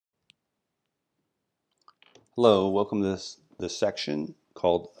Hello, welcome to this section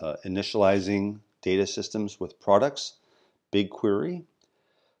called Initializing Data Systems with Products, BigQuery.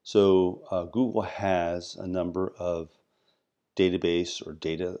 So Google has a number of database or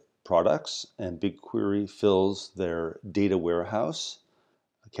data products, and BigQuery fills their data warehouse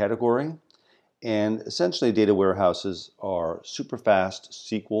category. And essentially data warehouses are super fast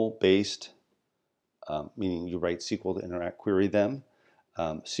SQL based, meaning you write SQL to interact query them.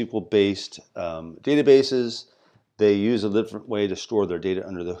 SQL-based databases, they use a different way to store their data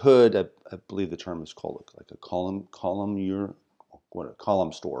under the hood. I believe the term is called like a column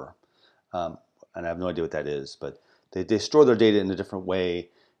store, and I have no idea what that is. But they store their data in a different way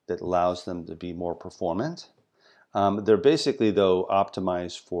that allows them to be more performant. They're basically though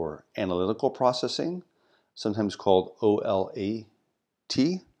optimized for analytical processing, sometimes called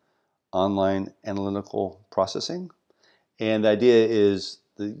OLAT, online analytical processing. And the idea is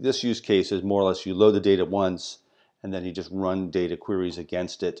this use case is more or less you load the data once and then you just run data queries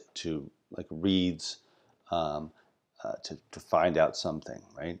against it to like reads to find out something,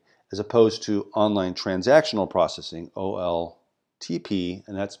 right? As opposed to online transactional processing, OLTP,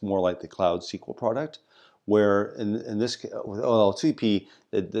 and that's more like the Cloud SQL product, where in this with OLTP,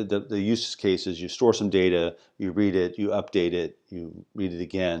 the use case is you store some data, you read it, you update it, you read it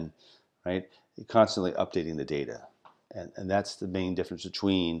again, right? You're constantly updating the data. And that's the main difference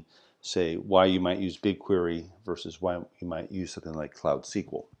between, say, why you might use BigQuery versus why you might use something like Cloud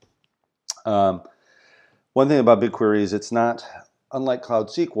SQL. One thing about BigQuery is it's not, unlike Cloud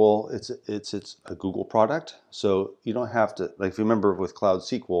SQL, it's a Google product. So you don't have to, like if you remember with Cloud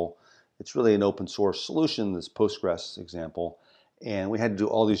SQL, it's really an open source solution, this Postgres example. And we had to do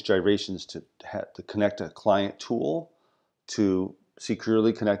all these gyrations to connect a client tool to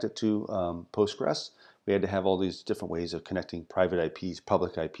securely connect it to Postgres. We had to have all these different ways of connecting private IPs,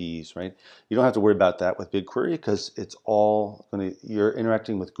 public IPs, right? You don't have to worry about that with BigQuery because it's all you're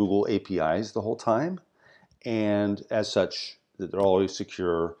interacting with Google APIs the whole time. And as such, they're always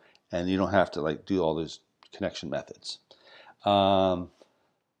secure and you don't have to like do all those connection methods. There's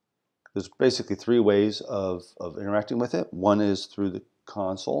basically three ways of interacting with it. One is through the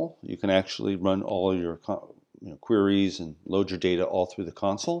console. You can actually run all your queries and load your data all through the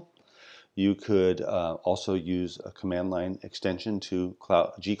console. You could also use a command line extension to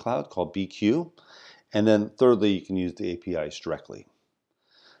gCloud called BQ. And then thirdly, you can use the APIs directly.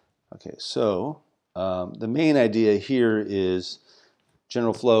 Okay, so the main idea here is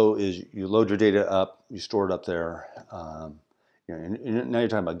general flow is you load your data up, you store it up there. Now you're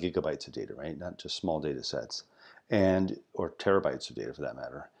talking about gigabytes of data, right? Not just small data sets, or terabytes of data for that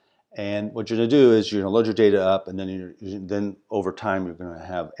matter. And what you're going to do is you're going to load your data up, and then over time you're going to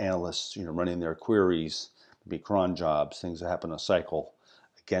have analysts, running their queries, maybe cron jobs, things that happen in a cycle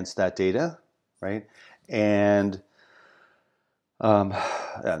against that data, right? And so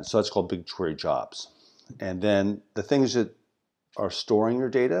that's called BigQuery jobs. And then the things that are storing your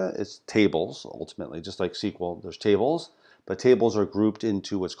data is tables, ultimately, just like SQL. There's tables, but tables are grouped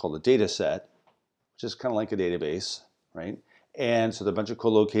into what's called a data set, which is kind of like a database, right? And so they're a bunch of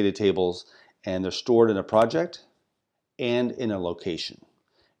co-located tables, and they're stored in a project and in a location.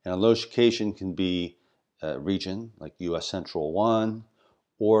 And a location can be a region, like US Central 1,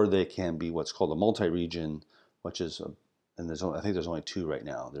 or they can be what's called a multi-region, which is, and I think there's only two right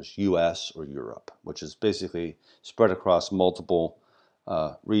now. There's US or Europe, which is basically spread across multiple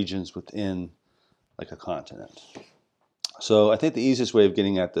regions within like a continent. So I think the easiest way of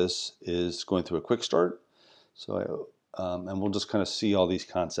getting at this is going through a quick start. And we'll just kind of see all these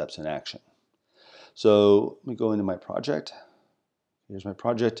concepts in action. So let me go into my project. Here's my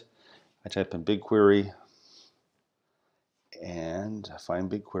project. I type in BigQuery and I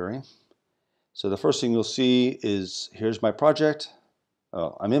find BigQuery. So the first thing you'll see is here's my project.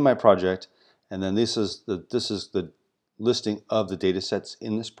 Oh, I'm in my project, and then this is the listing of the data sets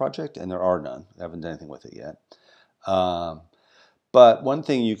in this project, and there are none. I haven't done anything with it yet. But one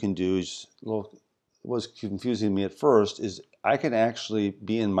thing you can do is, was confusing me at first, is I can actually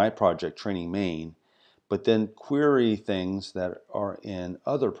be in my project training main, but then query things that are in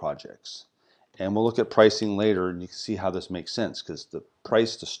other projects. And we'll look at pricing later, and you can see how this makes sense, because the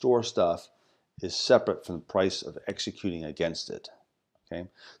price to store stuff is separate from the price of executing against it. Okay,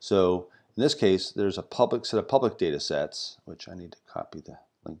 so in this case, there's a public set of public data sets, which I need to copy the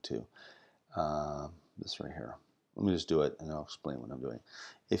link to. This right here. Let me just do it, and I'll explain what I'm doing.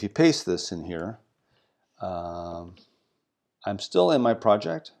 If you paste this in here, I'm still in my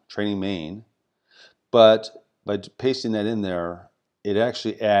project, training main, but by pasting that in there, it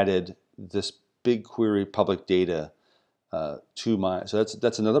actually added this BigQuery public data to my, so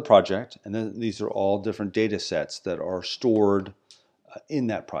that's another project, and then these are all different data sets that are stored in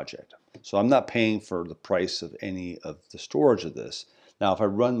that project. So I'm not paying for the price of any of the storage of this. Now, if I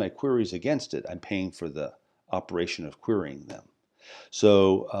run my queries against it, I'm paying for the operation of querying them.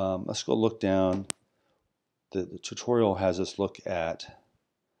 So let's go look down. The tutorial has us look at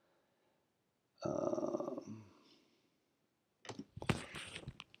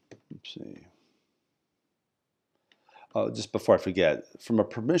let's see. Just before I forget, from a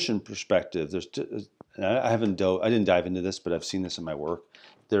permission perspective, I didn't dive into this, but I've seen this in my work.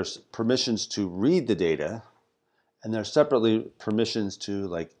 There's permissions to read the data, and there's separately permissions to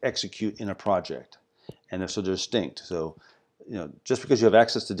like execute in a project, and so they're distinct. So, just because you have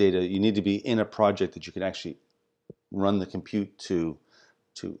access to data, you need to be in a project that you can actually run the compute to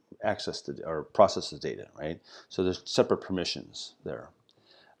access or process the data, right? So there's separate permissions there.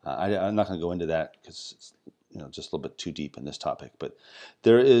 I'm not going to go into that because it's just a little bit too deep in this topic. But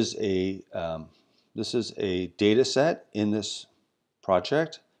there is this is a data set in this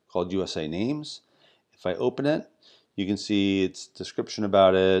project called USA Names. If I open it, you can see its description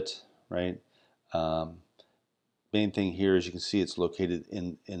about it, right? Main thing here is you can see it's located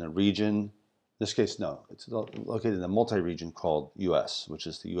in a region. In this case, no, it's located in a multi-region called US, which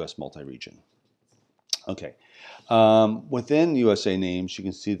is the US multi-region. Okay. Within USA Names, you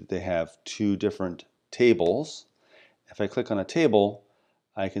can see that they have two different tables. If I click on a table,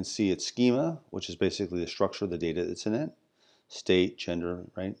 I can see its schema, which is basically the structure of the data that's in it, state, gender,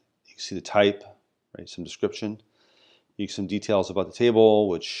 right? You can see the type, right? Some description. You can some details about the table,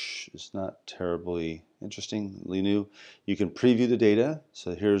 which is not terribly interestingly new. You can preview the data.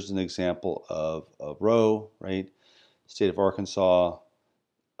 So here's an example of a row, right? State of Arkansas.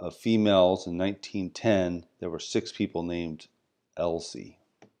 Of females in 1910, there were 6 people named Elsie.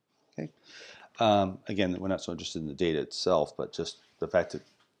 Okay. Again, we're not so interested in the data itself, but just the fact that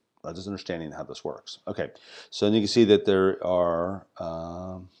just understanding how this works. Okay, so then you can see that there are,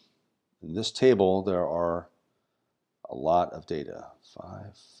 in this table, there are a lot of data,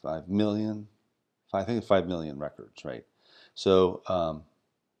 5 million, I think 5 million records, right? So, I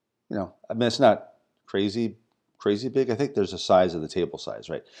mean, it's not crazy big. I think there's a size of the table size,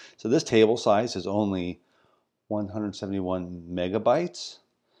 right? So this table size is only 171 megabytes,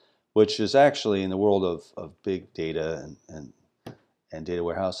 which is actually in the world of big data and data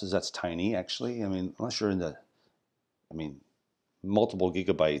warehouses, that's tiny actually. I mean, unless you're in the, multiple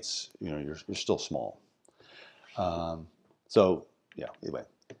gigabytes, you're still small. So yeah, anyway,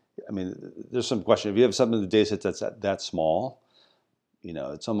 I mean, there's some question. If you have something in the data set that's that small,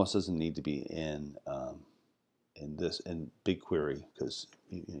 it almost doesn't need to be in BigQuery, because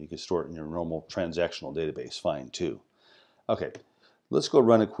you can store it in your normal transactional database fine too. Okay, let's go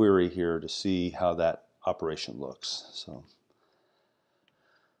run a query here to see how that operation looks. So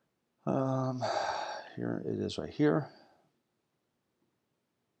here it is right here.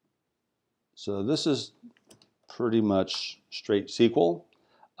 So this is pretty much straight SQL.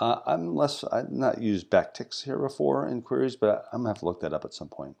 I've not used backticks here before in queries, but I'm gonna have to look that up at some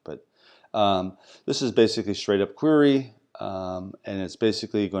point. But this is basically straight up query, and it's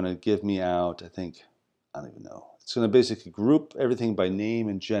basically going to give me out, I don't even know. It's going to basically group everything by name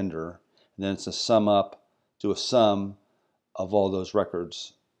and gender, and then it's a do a sum of all those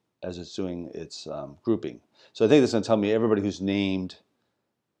records as it's doing its grouping. So I think it's going to tell me everybody who's named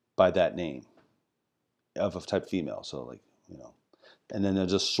by that name of type female. So like, and then they'll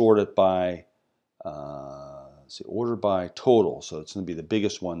just sort it by, order by total. So it's going to be the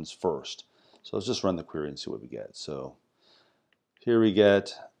biggest ones first. So let's just run the query and see what we get. So here we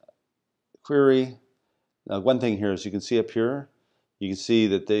get query. Now one thing here is you can see up here, you can see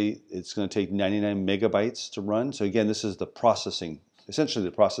that it's going to take 99 megabytes to run. So again, this is the processing, essentially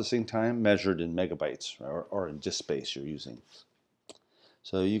the processing time measured in megabytes or in disk space you're using.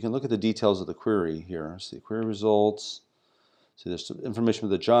 So you can look at the details of the query here. See query results. See there's some information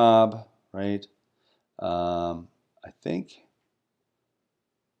of the job, right? I think,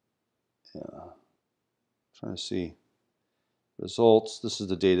 yeah, trying to see results. This is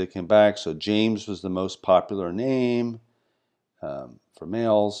the data that came back. So James was the most popular name for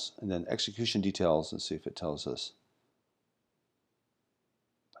males, and then execution details. Let's see if it tells us.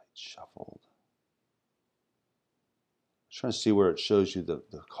 Bytes shuffled. I'm trying to see where it shows you the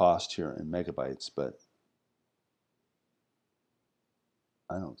cost here in megabytes, but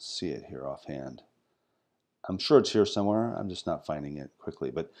I don't see it here offhand. I'm sure it's here somewhere. I'm just not finding it quickly.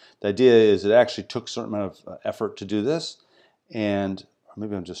 But the idea is it actually took a certain amount of effort to do this, and or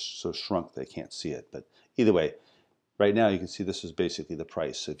maybe I'm just so shrunk that I can't see it. But either way, right now you can see this is basically the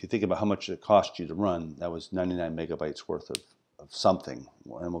price. So if you think about how much it cost you to run, that was 99 megabytes worth of something,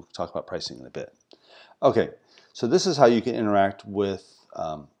 and we'll talk about pricing in a bit. Okay, so this is how you can interact with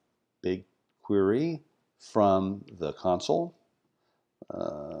BigQuery from the console.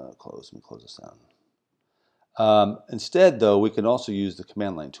 Let me close this down. Instead, though, we can also use the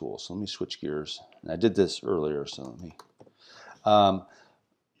command line tool. So let me switch gears. And I did this earlier, so let me.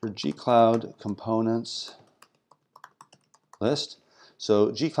 Your gcloud components list.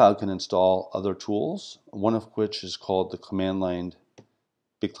 So gcloud can install other tools, one of which is called the command line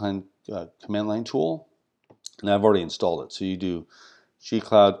tool. And I've already installed it. So you do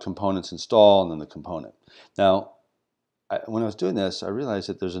gcloud components install and then the component. Now, when I was doing this, I realized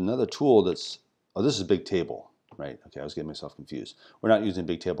that there's another tool that's, oh, this is Bigtable, right? Okay, I was getting myself confused. We're not using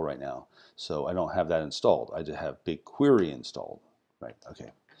Bigtable right now, so I don't have that installed. I just have BigQuery installed, right?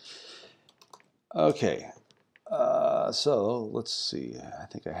 Okay. Okay, so let's see. I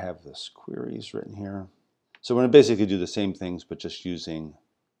think I have this queries written here. So we're going to basically do the same things, but just using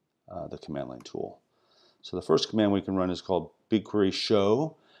the command line tool. So the first command we can run is called BigQuery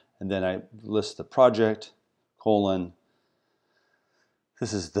show, and then I list the project, colon,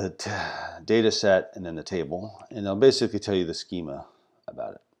 this is the data set and then the table, and I'll basically tell you the schema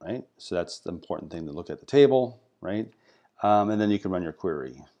about it, right? So that's the important thing to look at the table, right? And then you can run your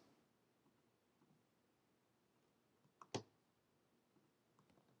query.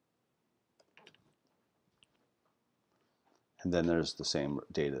 And then there's the same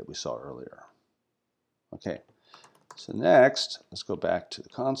data that we saw earlier. Okay, so next, let's go back to the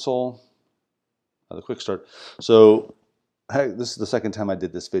console, the quick start. So this is the second time I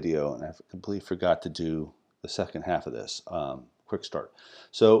did this video, and I completely forgot to do the second half of this, quick start.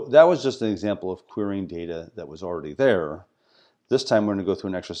 So that was just an example of querying data that was already there. This time we're going to go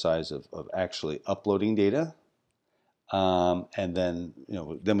through an exercise of actually uploading data. And then,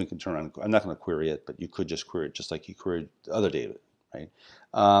 then we can turn around. I'm not going to query it, but you could just query it just like you queried the other data, right?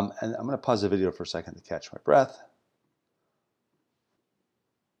 And I'm going to pause the video for a second to catch my breath.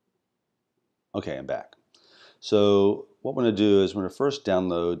 Okay, I'm back. So what we're going to do is we're going to first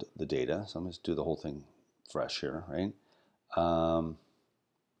download the data. So I'm going to do the whole thing fresh here, right? Don't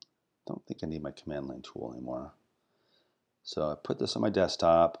think I need my command line tool anymore. So I put this on my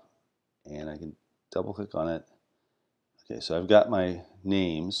desktop, and I can double click on it. Okay, so I've got my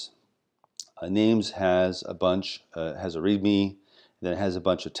names. Names has a bunch, has a README, and then it has a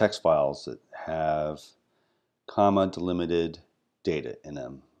bunch of text files that have comma delimited data in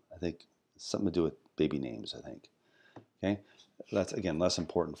them. I think it's something to do with baby names, I think. Okay, that's again less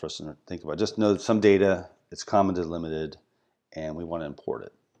important for us to think about. Just know that some data, it's comma delimited, and we want to import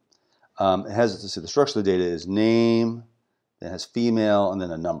it. It has, let's see, the structure of the data is name, then it has female, and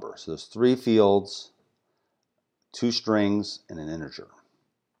then a number. So there's 3 fields, 2 strings, and an integer.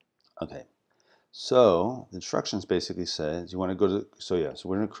 Okay. So the instructions basically says you want to go to, so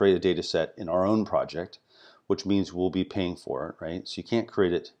we're going to create a data set in our own project, which means we'll be paying for it, right? So you can't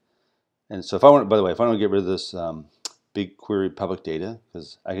create it. And so if I want, by the way, if I want to get rid of this BigQuery public data,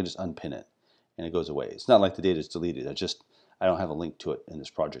 because I can just unpin it and it goes away. It's not like the data is deleted. I don't have a link to it in this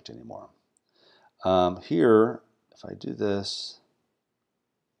project anymore. Here, if I do this,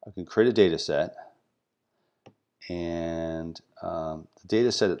 I can create a data set. And the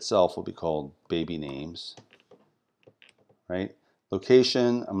data set itself will be called baby names, right?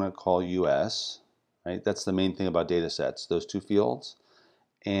 Location, I'm going to call US, right? That's the main thing about data sets, those 2 fields.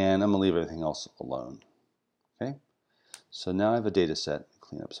 And I'm going to leave everything else alone, okay? So now I have a data set.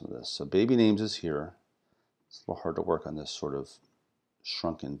 Clean up some of this. So baby names is here. It's a little hard to work on this sort of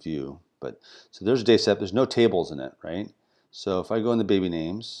shrunken view. But so there's a data set. There's no tables in it, right? So if I go into baby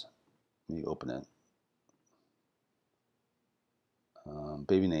names, let me open it.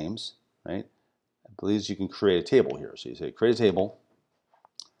 Baby names, right? I believe you can create a table here. So you say create a table.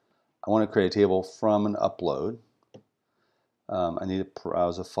 I want to create a table from an upload. I need to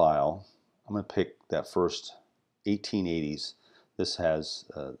browse a file. I'm going to pick that first 1880s. This has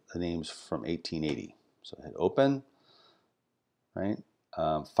the names from 1880. So hit open, right?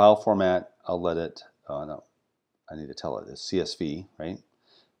 File format, I'll let it, no, I need to tell it, it's CSV, right?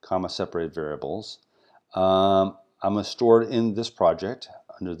 Comma separated variables. I'm going to store it in this project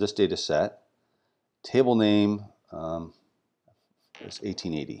under this data set. Table name is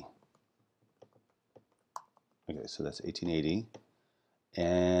 1880. Okay, so that's 1880.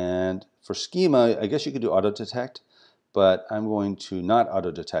 And for schema, I guess you could do auto detect, but I'm going to not auto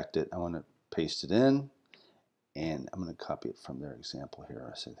detect it. I want to paste it in, and I'm going to copy it from their example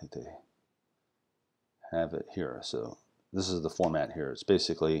here. So I think they have it here. So this is the format here. It's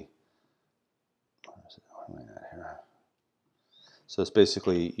basically, where am I at here? So it's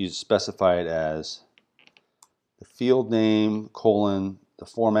basically you specify it as the field name, colon, the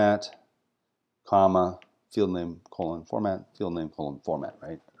format, comma, field name, colon, format, field name, colon, format,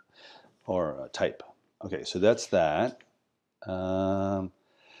 right? Or type. Okay, so that's that. We'll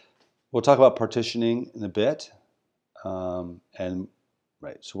talk about partitioning in a bit.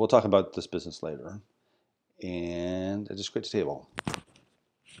 Right, so we'll talk about this business later. And I just create a table.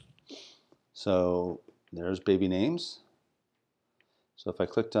 So there's baby names. So if I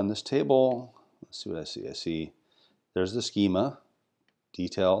clicked on this table, let's see what I see. I see there's the schema,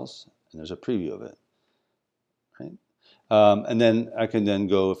 details, and there's a preview of it. Right? And then I can then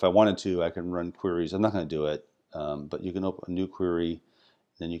go, if I wanted to, I can run queries. I'm not going to do it, but you can open a new query.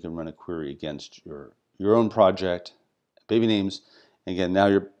 Then you can run a query against your own project, baby names. Again, now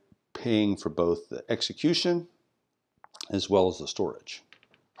you're paying for both the execution as well as the storage.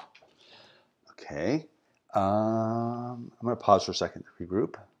 Okay, I'm going to pause for a second to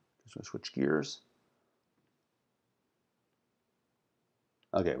regroup. Just going to switch gears.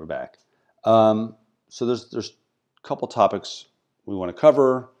 Okay, we're back. So there's a couple topics we want to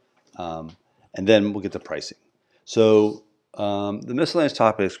cover, and then we'll get to pricing. So the miscellaneous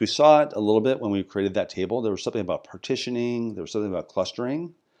topics, we saw it a little bit when we created that table. There was something about partitioning. There was something about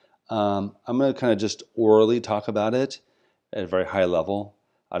clustering. I'm going to kind of just orally talk about it at a very high level.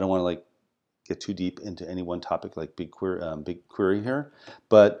 I don't want to get too deep into any one topic like BigQuery here.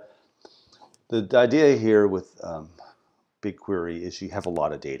 But the idea here with BigQuery is you have a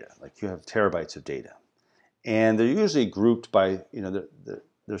lot of data. Like you have terabytes of data. And they're usually grouped by,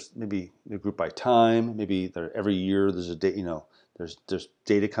 there's maybe they're grouped by time. Maybe every year there's a date, there's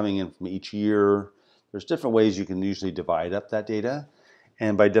data coming in from each year. There's different ways you can usually divide up that data.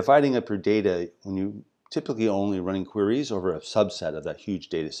 And by dividing up your data, when you typically only running queries over a subset of that huge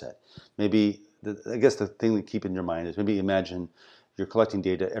data set, maybe, I guess the thing to keep in your mind is maybe imagine you're collecting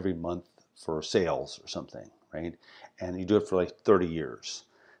data every month for sales or something, right? And you do it for like 30 years.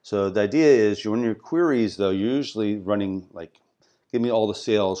 So the idea is you run your queries, though, you're usually running give me all the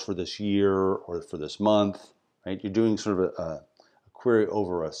sales for this year or for this month, right? You're doing sort of a query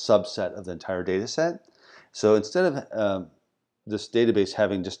over a subset of the entire data set. So instead of this database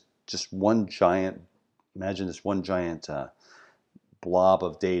having just one giant, imagine this one giant blob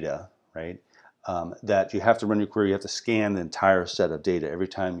of data, right? That you have to run your query, you have to scan the entire set of data every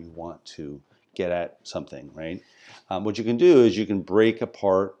time you want to get at something, right? What you can do is you can break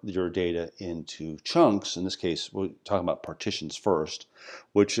apart your data into chunks. In this case, we're talking about partitions first,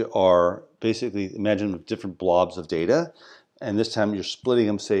 which are basically, imagine different blobs of data. And this time you're splitting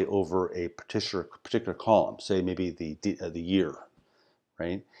them, say, over a particular column, say maybe the year,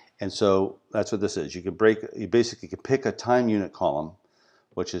 right? And so that's what this is. You basically can pick a time unit column,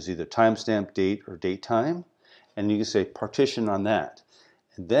 which is either timestamp, date, or date time, and you can say partition on that.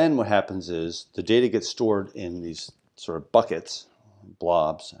 And then what happens is the data gets stored in these sort of buckets,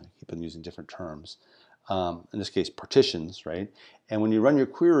 blobs. I keep on using different terms. In this case, partitions, right? And when you run your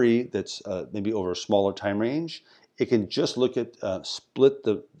query that's maybe over a smaller time range, it can just look at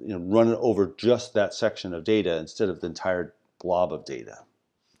run it over just that section of data instead of the entire blob of data,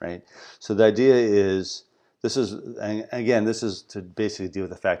 right? So the idea is this is to basically deal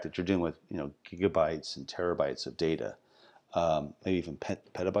with the fact that you're dealing with gigabytes and terabytes of data, maybe even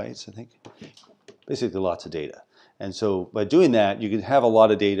petabytes, I think. Basically lots of data. And so by doing that, you can have a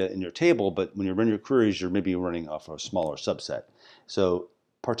lot of data in your table, but when you run your queries, you're maybe running off of a smaller subset. So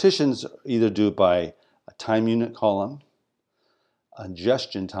partitions either do it by a time unit column,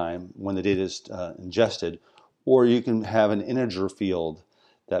 ingestion time when the data is ingested, or you can have an integer field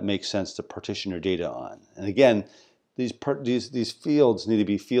that makes sense to partition your data on. And again, these fields need to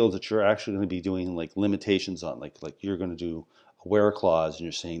be fields that you're actually going to be doing limitations on, like you're going to do a where clause and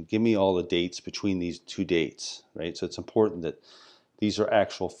you're saying, give me all the dates between these two dates, right? So it's important that these are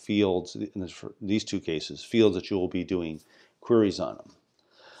actual fields, in these two cases, fields that you will be doing queries on them.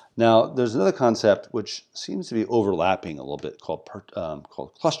 Now, there's another concept which seems to be overlapping a little bit called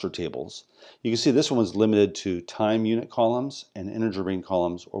cluster tables. You can see this one was limited to time unit columns and integer ring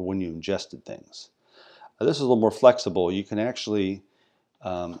columns, or when you ingested things. This is a little more flexible. You can actually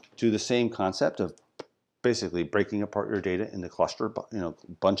do the same concept of basically breaking apart your data into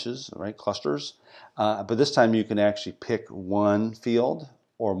bunches, right, clusters. But this time you can actually pick one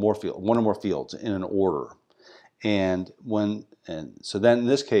or more fields in an order. And so then in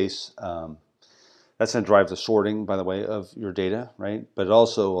this case, that's going to drive the sorting, by the way, of your data, right? But it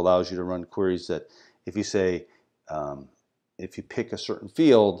also allows you to run queries that if you say, if you pick a certain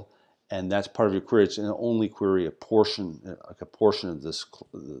field and that's part of your query, it's going to only query a portion of this,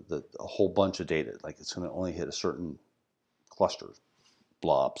 a whole bunch of data. Like it's going to only hit a certain cluster,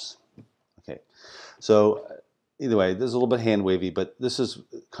 blobs. Okay, so either way, this is a little bit hand wavy, but this is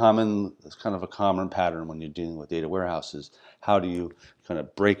common. It's kind of a common pattern when you're dealing with data warehouses. How do you kind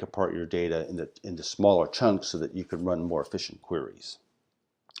of break apart your data into smaller chunks so that you can run more efficient queries?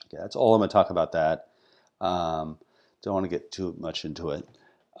 Okay, that's all I'm going to talk about that. Don't want to get too much into it.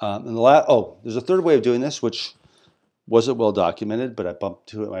 And there's a third way of doing this, which wasn't well documented, but I bumped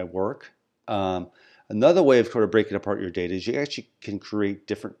to it in my work. Another way of sort of breaking apart your data is you actually can create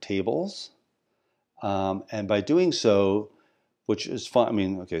different tables. And by doing so, which is fun, I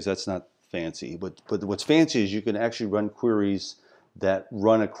mean, okay, so that's not fancy, but what's fancy is you can actually run queries that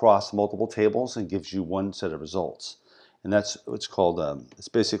run across multiple tables and gives you one set of results. And that's what's called, it's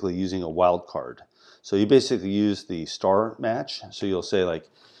basically using a wildcard. So you basically use the star match. So you'll say like,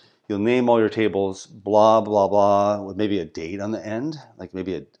 you'll name all your tables, blah, blah, blah, with maybe a date on the end, like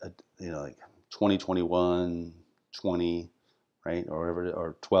maybe like 2021, 20, right, or whatever,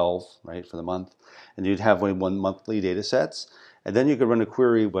 or 12, right, for the month. And you'd have one monthly data sets. And then you could run a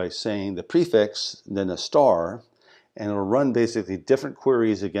query by saying the prefix, then a star, and it'll run basically different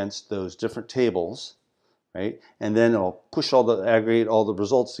queries against those different tables, right? And then it'll aggregate all the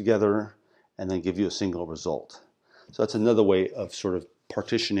results together and then give you a single result. So that's another way of sort of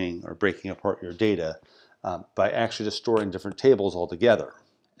partitioning or breaking apart your data by actually just storing different tables all together.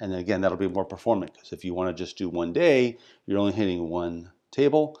 And then again, that'll be more performant because if you want to just do one day, you're only hitting one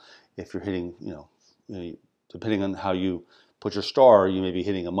table. If you're hitting, depending on how you put your star, you may be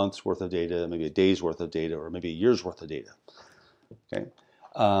hitting a month's worth of data, maybe a day's worth of data, or maybe a year's worth of data. Okay,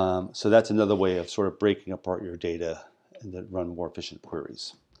 so that's another way of sort of breaking apart your data and then run more efficient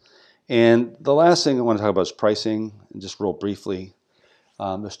queries. And the last thing I want to talk about is pricing, and just real briefly.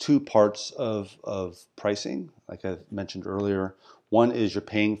 There's two parts of pricing, like I mentioned earlier. One is you're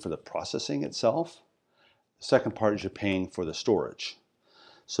paying for the processing itself. The second part is you're paying for the storage.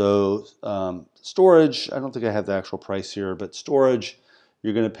 So storage, I don't think I have the actual price here, but storage,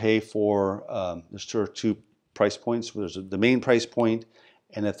 you're going to pay for, there's sort of two price points. There's the main price point,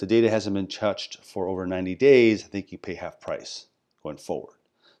 and if the data hasn't been touched for over 90 days, I think you pay half price going forward.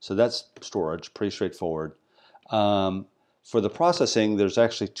 So that's storage, pretty straightforward. For the processing, there's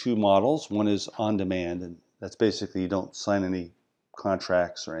actually two models. One is on demand, and that's basically you don't sign any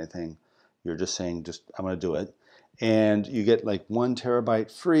contracts or anything. You're just saying, I'm going to do it. And you get like 1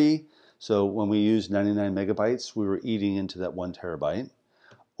 terabyte free. So when we used 99 megabytes, we were eating into that 1 terabyte.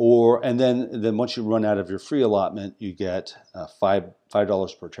 And then once you run out of your free allotment, you get $5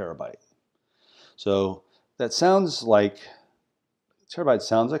 per terabyte. So that sounds like, terabyte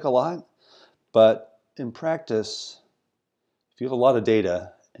sounds like a lot, but in practice, if you have a lot of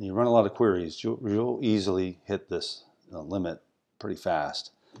data and you run a lot of queries, you'll easily hit this limit pretty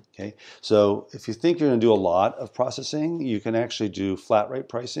fast. Okay, so if you think you're going to do a lot of processing, you can actually do flat rate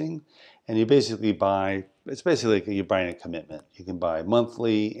pricing, and you basically buy. It's basically like you're buying a commitment. You can buy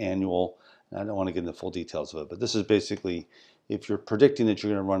monthly, annual. And I don't want to get into the full details of it, but this is basically if you're predicting that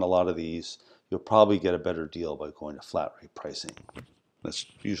you're going to run a lot of these, you'll probably get a better deal by going to flat rate pricing. That's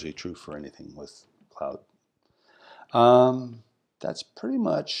usually true for anything with cloud. That's pretty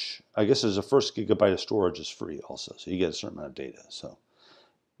much. I guess there's a first gigabyte of storage is free also, so you get a certain amount of data. So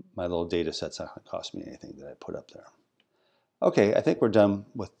my little data set's not going to cost me anything that I put up there. Okay, I think we're done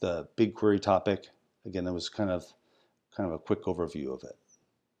with the BigQuery topic. Again, that was kind of a quick overview of it.